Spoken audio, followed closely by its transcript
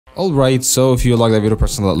Alright, so if you like the video,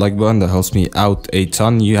 press that like button, that helps me out a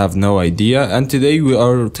ton, you have no idea. And today we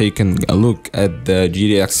are taking a look at the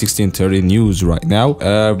GTX 1630 news right now.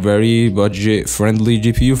 A very budget friendly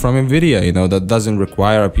GPU from Nvidia, you know, that doesn't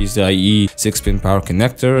require a PCIe 6-pin power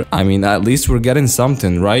connector. I mean, at least we're getting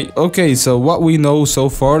something, right? Okay, so what we know so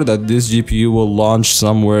far, that this GPU will launch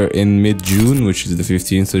somewhere in mid-June, which is the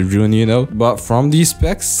 15th of June, you know. But from these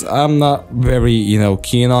specs, I'm not very, you know,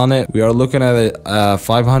 keen on it. We are looking at a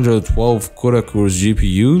 512 quad-core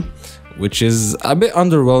GPU, which is a bit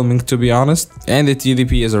underwhelming to be honest, and the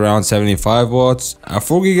TDP is around 75 watts,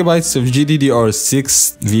 4 gigabytes of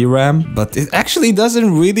GDDR6 VRAM, but it actually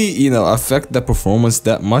doesn't really, you know, affect the performance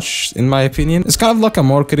that much in my opinion. It's kind of like a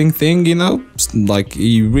marketing thing, you know, like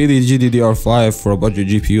really GDDR5 for a budget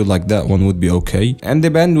GPU like that one would be okay. And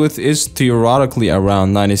the bandwidth is theoretically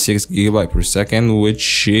around 96 gigabyte per second,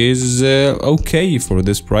 which is okay for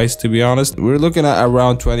this price to be honest. We're looking at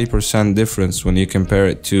around 20% difference when you compare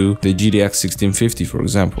it to the GTX 1650 for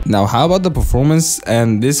example. Now how about the performance?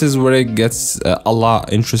 And this is where it gets a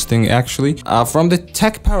lot interesting actually. From the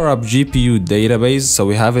Tech Power Up GPU database, so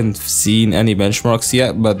we haven't seen any benchmarks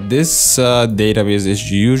yet, but this database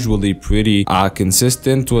is usually pretty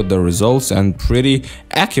consistent with the results and pretty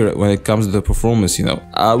accurate when it comes to the performance, you know.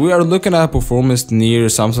 We are looking at performance near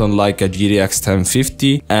something like a GTX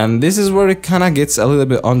 1050, and this is where it kind of gets a little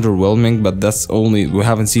bit underwhelming, but that's only, we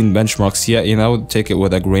haven't seen benchmarks yet, you know, take it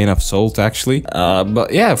with a grain of salt actually.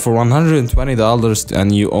 But yeah, for $120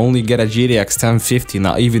 and you only get a GTX 1050,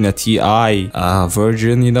 not even a TI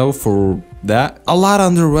version, you know, for that, a lot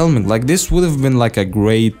underwhelming. Like this would have been like a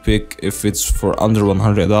great pick if it's for under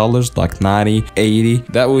 $100, like 90, 80.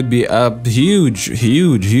 That would be a huge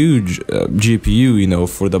GPU, you know,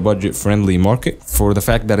 for the budget friendly market. For the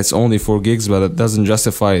fact that it's only 4 gigs, but it doesn't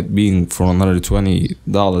justify it being for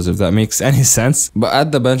 $120, if that makes any sense. But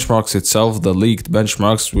at the benchmarks itself, the leaked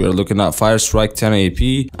benchmarks, we are looking at Firestrike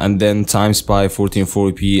 1080p, and then TimeSpy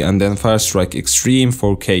 1440p, and then Firestrike Extreme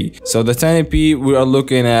 4K. So the 1080p, we are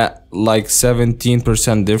looking at like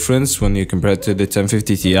 17% difference when you compare it to the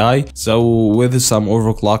 1050 Ti. So with some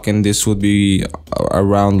overclocking, this would be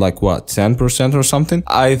around like what, 10% or something.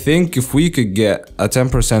 I think if we could get a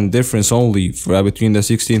 10% difference only between the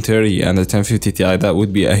 1630 and the 1050 Ti, that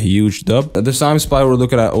would be a huge dub. The TimeSpy we're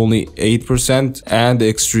looking at only 8%, and the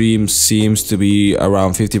Extreme seems to be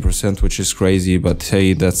around 50%, which is crazy. But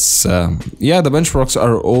hey, that's yeah, the benchmarks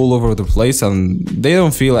are all over the place and they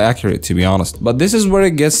don't feel accurate to be honest. But this is where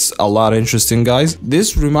it gets a lot interesting, guys.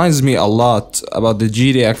 This reminds me a lot about the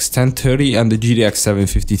GTX 1030 and the GTX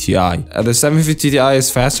 750 Ti. The 750 Ti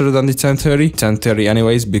is faster than the 1030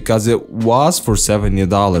 anyways, because it was for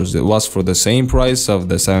 $70. It was for the same price of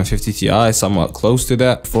the 750 Ti, somewhat close to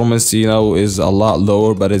that. Performance, you know, is a lot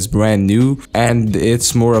lower, but it's brand new and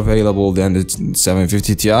it's more available than the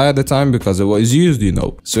 750 Ti at the time because it was used, you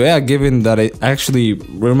know. So yeah, given that it actually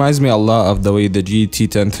reminds me a lot of the way the GT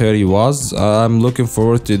 1030 was, I'm looking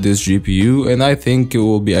forward to this GPU, and I think it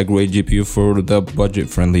will be a great GPU for the budget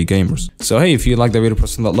friendly gamers. So hey, if you like the video,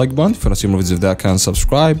 press that like button. If you want to see more videos of that kind,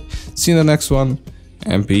 subscribe. See you in the next one,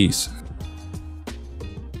 and peace.